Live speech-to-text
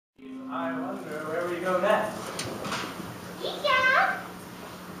I wonder where we go next. Yeah.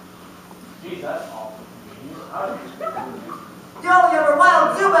 Geez, that's awful convenient. Yo, you have a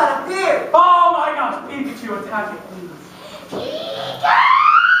wild Zubat appeared! Oh my gosh, Pikachu, attack it, please.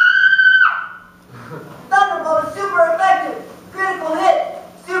 Thunderbolt is super effective! Critical hit!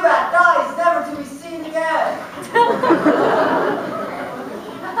 Zubat dies, never to be seen again!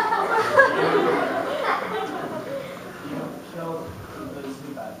 You killed the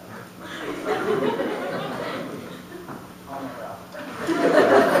Zubat. Oh my god.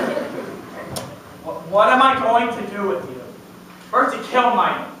 What am I going to do with you? First you kill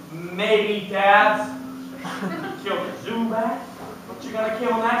my maybe dads. Kill the Zubat. What you gonna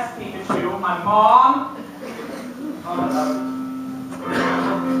kill next, Pikachu? My mom? Oh my god.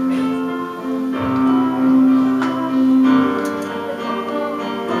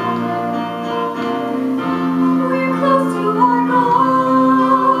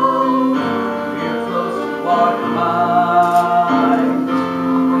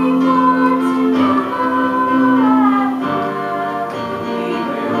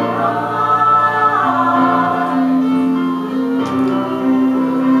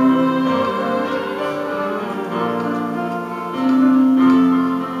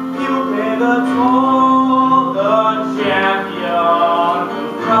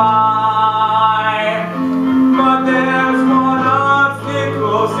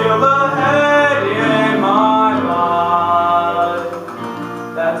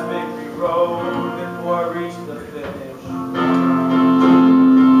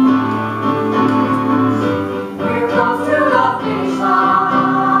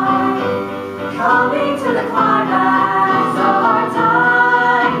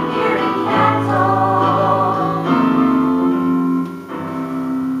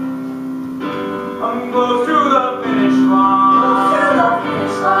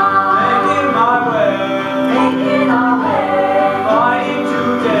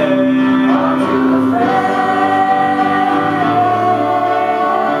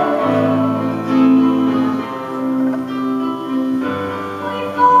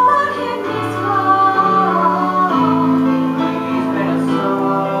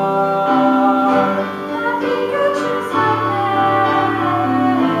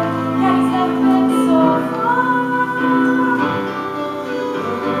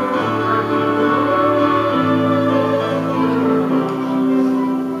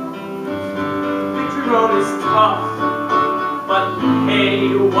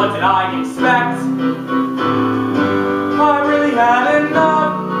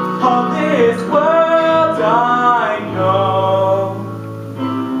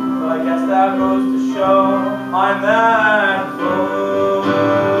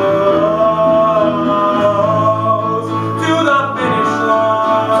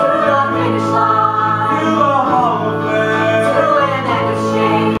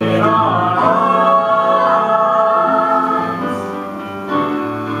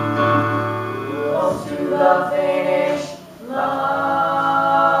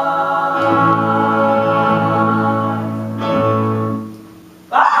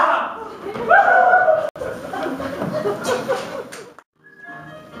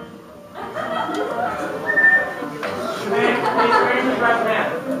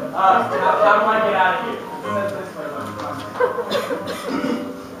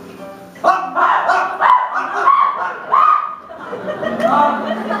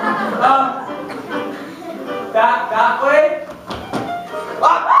 That way?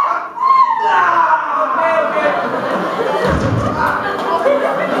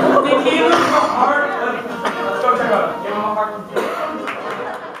 Did he lose a heart? Let's go check out. Give him a heart.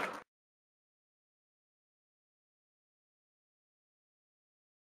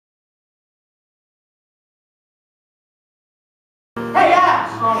 Hey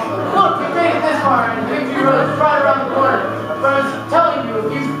Ash! Look, you made it this far and Victory Road is right around the corner. But I was telling you,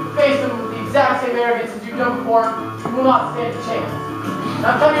 if you face them with the exact same arrogance as you've done before, you will not stand a chance. And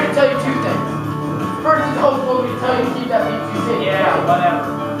I've come here to tell you two things. First is Hope told me to tell you to keep that Pikachu safe. Yeah, whatever.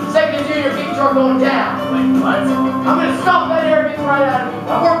 Second is you and your Pikachu are going down. Wait, what? I'm going to stop that arrogance right out of you.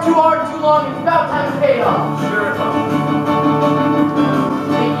 I've worked too hard, too long, and it's about time to pay it off. Sure.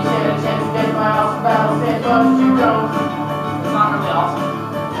 Think you stand a chance against my awesome battle stand, but you don't. It's not really awesome.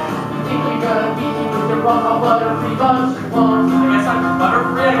 You think you're gonna beat me with your Rapa butterfree bunch? You won't. I guess I'm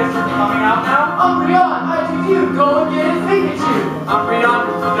butterfree. I guess you're coming out now. Umbreon, I choose you. Go and get his Pikachu. Umbreon,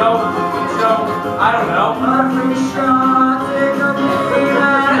 no, I don't know. Butterfree shot, take a beat,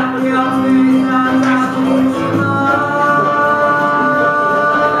 and Umbreon's face, and that's the voice.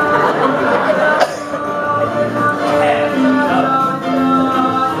 Hey!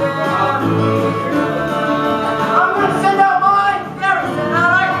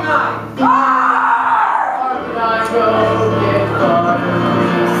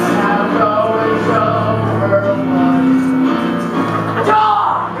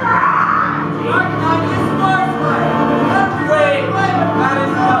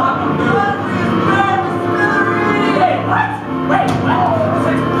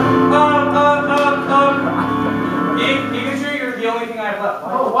 up.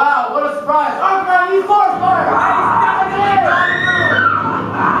 Oh wow, what a surprise! I'm gonna need forest fire!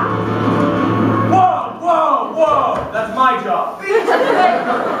 Whoa, whoa, whoa! That's my job. Gary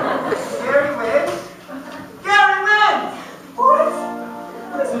wins? Gary wins! What?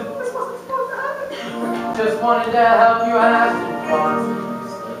 This wasn't supposed to happen. Just wanted to help you out in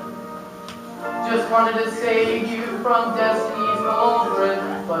just wanted to save you from destiny's cold grip,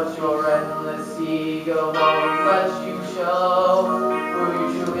 but your endless ego won't let you show who you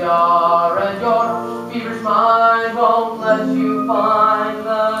truly are, and your feverish mind won't let you find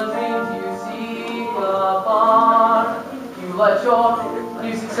the dreams you seek afar. You let your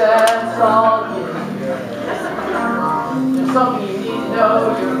new success all get you. There's something you need to know,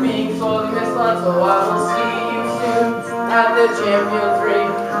 you're being sorely misled, so I will see you soon at the Champion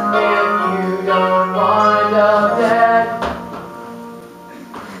 3. If you don't wind up dead.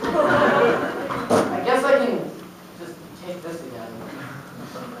 I guess I can just take this again.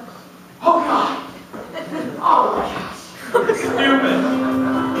 Oh god! Oh my gosh! Stupid.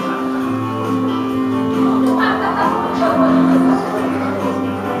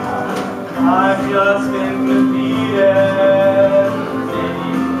 I've just been defeated.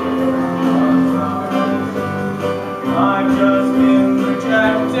 I've just been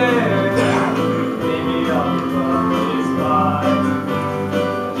rejected. Maybe I'll give up this fight.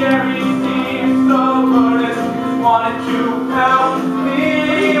 Gary seems so earnest, wanted to help me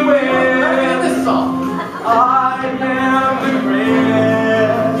win. This song. I am the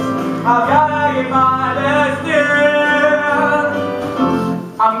greatest. I've gotta get my best in.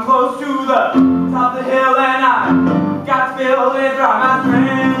 I'm close to the top of the hill and I got to feel it dry my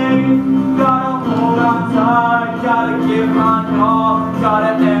strength. Gotta hold on tight, gotta give my all,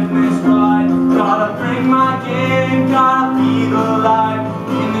 gotta end this ride. Gotta bring my game, gotta be the light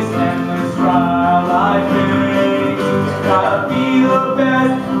in this endless trial I face. Gotta be the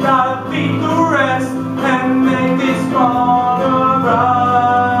best, gotta beat the rest, and make this all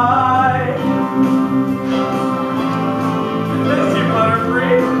alright. Miss you,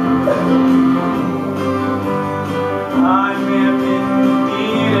 Butterfree. I may have been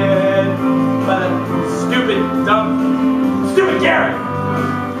defeated by that stupid Gary.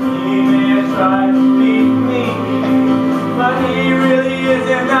 He may have tried to beat me, but he really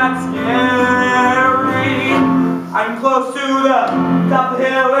isn't that scary. I'm close to the top of the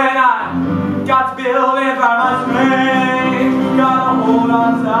hill and I got to build and find my strength. Gotta hold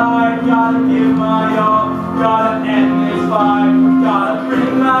on tight, gotta give my all, gotta end this fight. Gotta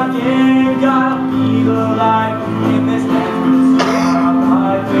bring my game, gotta be the light in this endless trial I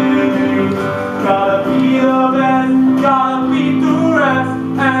face. Gotta be the best, gotta beat the rest,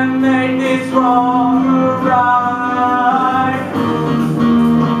 and make this wrong right.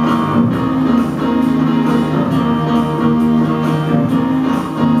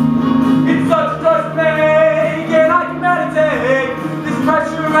 It's such a choice to make, and I can meditate this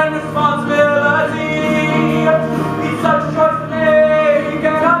pressure and responsibility. It's such a choice to make,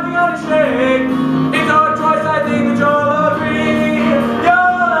 and I'll be unashamed. It's our choice, I think that you'll agree.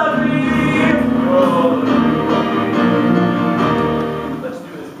 You'll agree. You'll agree. Let's do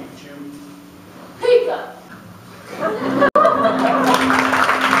this, Pikachu. Pizza!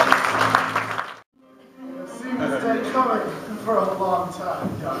 I've seen this day coming for a long time,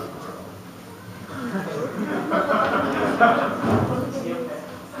 young girl.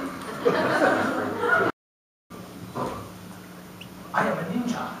 I am a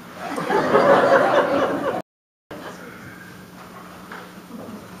ninja.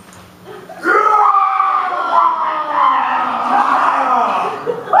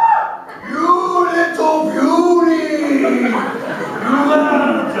 You little beauty! You will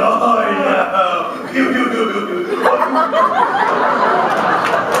die now!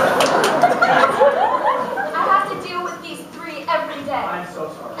 I have to deal with these three every day. I'm so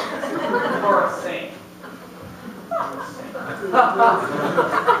sorry. You're a saint. You're a saint.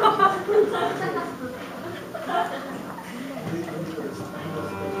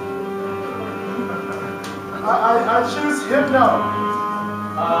 I choose Hypno.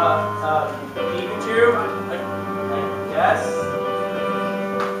 Pikachu, I guess.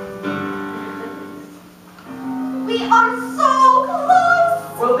 We are so close!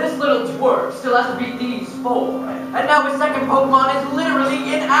 Well, this little twerp still has to beat these 4, and now his second Pokemon is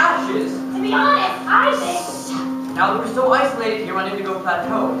literally in ashes. To be honest, I think... Now that we're so isolated here on Indigo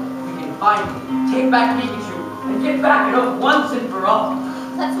Plateau, we can finally take back Pikachu and get back at him once and for all.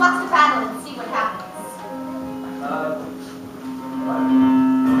 Let's watch the battle and see what happens.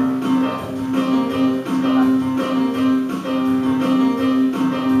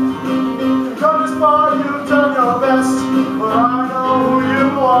 Come this far, you've done your best, but I know who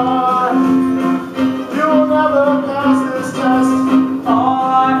you are. You will never pass this test. All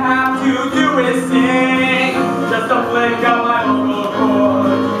I have to do is sing, just a flick of my vocal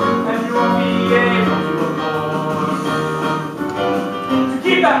cord, and you will be able to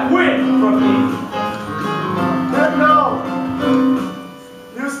keep that wind from me. No!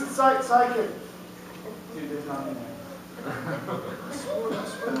 Use psychic. Dude, there's nothing there.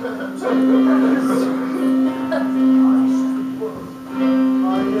 I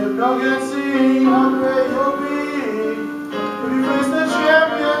am not gonna see how great you'll be when you face the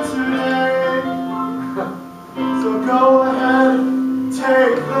champion today. So go ahead,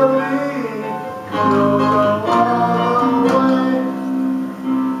 take the lead. You'll go all the way.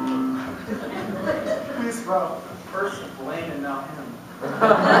 Please, bro. First blame and now him.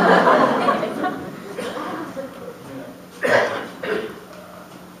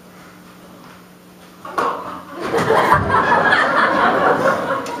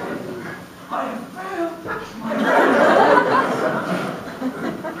 I have failed.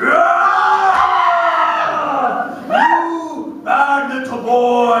 You bad little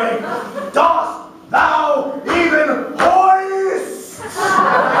boy, dost thou even hoist?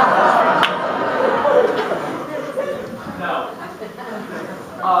 No.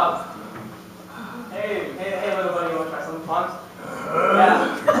 Hey, little buddy, you want to try something fun?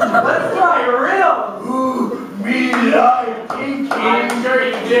 Yeah. Let's try real. Me like pinky. I'm sure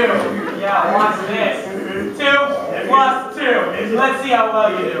you do. Yeah, watch this. 2 plus 2. Let's see how well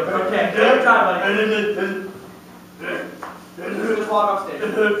you do. Okay, good try, buddy. Just walk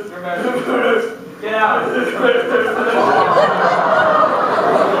upstairs. You're better. Get out. As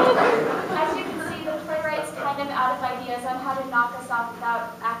you can see, the playwright's kind of out of ideas on how to knock us off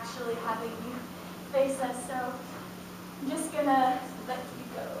without actually having you face us, so I'm just gonna let you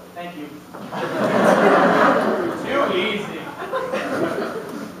go. Thank you. Too easy.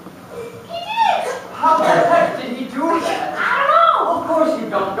 He did it! How the heck did he do that? I don't know! Of course you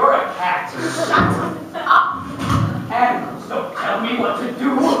don't. You're a cat. Shut up! And don't tell me what to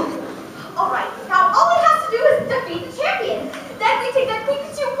do. Alright, now all we have to do is defeat the champion. Then we take that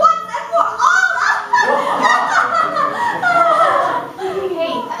Pikachu once and for all!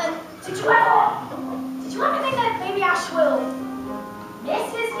 Hey, did you ever think that maybe Ash will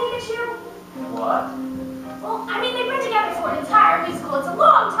miss his Pikachu? What? Well, I mean, they've been together for an entire musical. It's a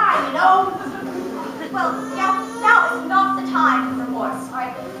long time, you know? Well, now is not the time for remorse,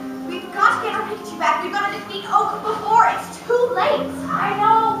 alright? We've got to get our Pikachu back. We've got to defeat Oak before it's too late. I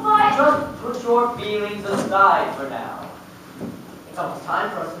know, but... Just put your feelings aside for now. It's almost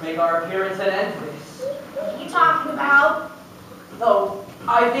time for us to make our appearance and end this. What are you talking about? Though,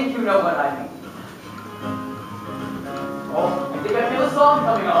 I think you know what I mean. Oh, I think I feel a song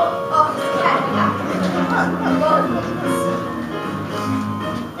coming on. Oh, this cat, we got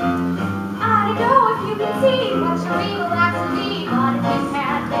I don't know if you can see what your real acts will be, but if you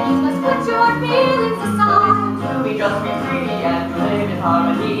can't, then you must put your feelings aside. To be just be free and to live in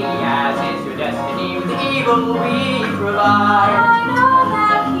harmony, as is your destiny with the evil we provide.